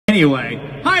Anyway,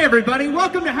 hi everybody,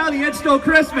 welcome to How the Edge Stole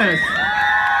Christmas.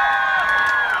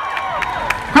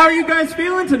 How are you guys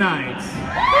feeling tonight?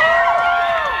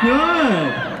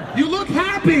 Good. You look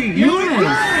happy. You look good.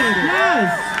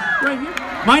 Yes. Right here.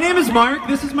 My name is Mark.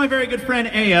 This is my very good friend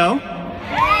Ao.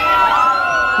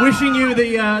 Wishing you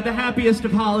the happiest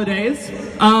of holidays.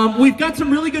 We've got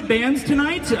some really good bands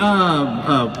tonight.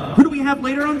 Who do we have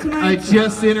later on tonight? I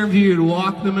just interviewed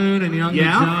Walk the Moon and Young the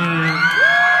Giant.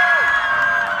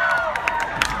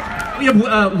 We have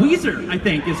Weezer, I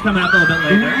think, is coming up a little bit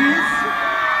later.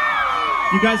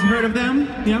 You guys have heard of them?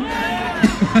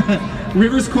 Yeah?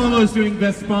 Rivers Cuomo's doing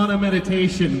Vespana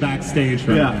meditation backstage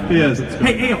right now. He is.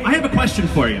 Hey, Ao, I have a question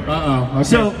for you. Uh-oh. Okay.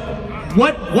 So,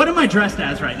 what am I dressed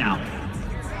as right now?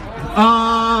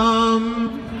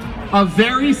 A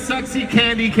very sexy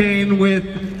candy cane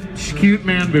with cute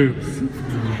man boobs.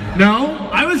 No?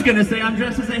 I was gonna say I'm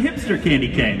dressed as a hipster candy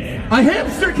cane. A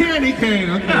hipster candy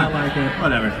cane. Okay, Yeah, I like it.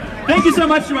 Whatever. Thank you so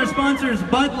much to our sponsors,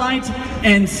 Bud Light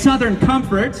and Southern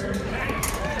Comfort.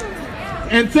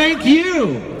 And thank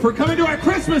you for coming to our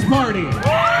Christmas party. Our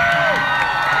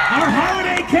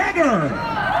holiday kegger.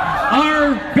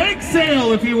 Our bake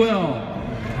sale, if you will.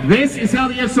 This is How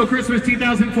the Edge Stole Christmas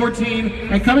 2014.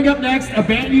 And coming up next, a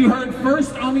band you heard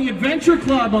first on the Adventure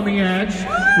Club on the Edge.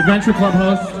 Adventure Club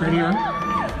hosts right here.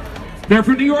 They're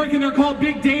from New York and they're called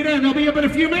Big Data, and they'll be up in a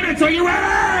few minutes. Are you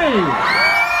ready?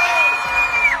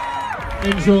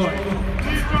 Enjoy.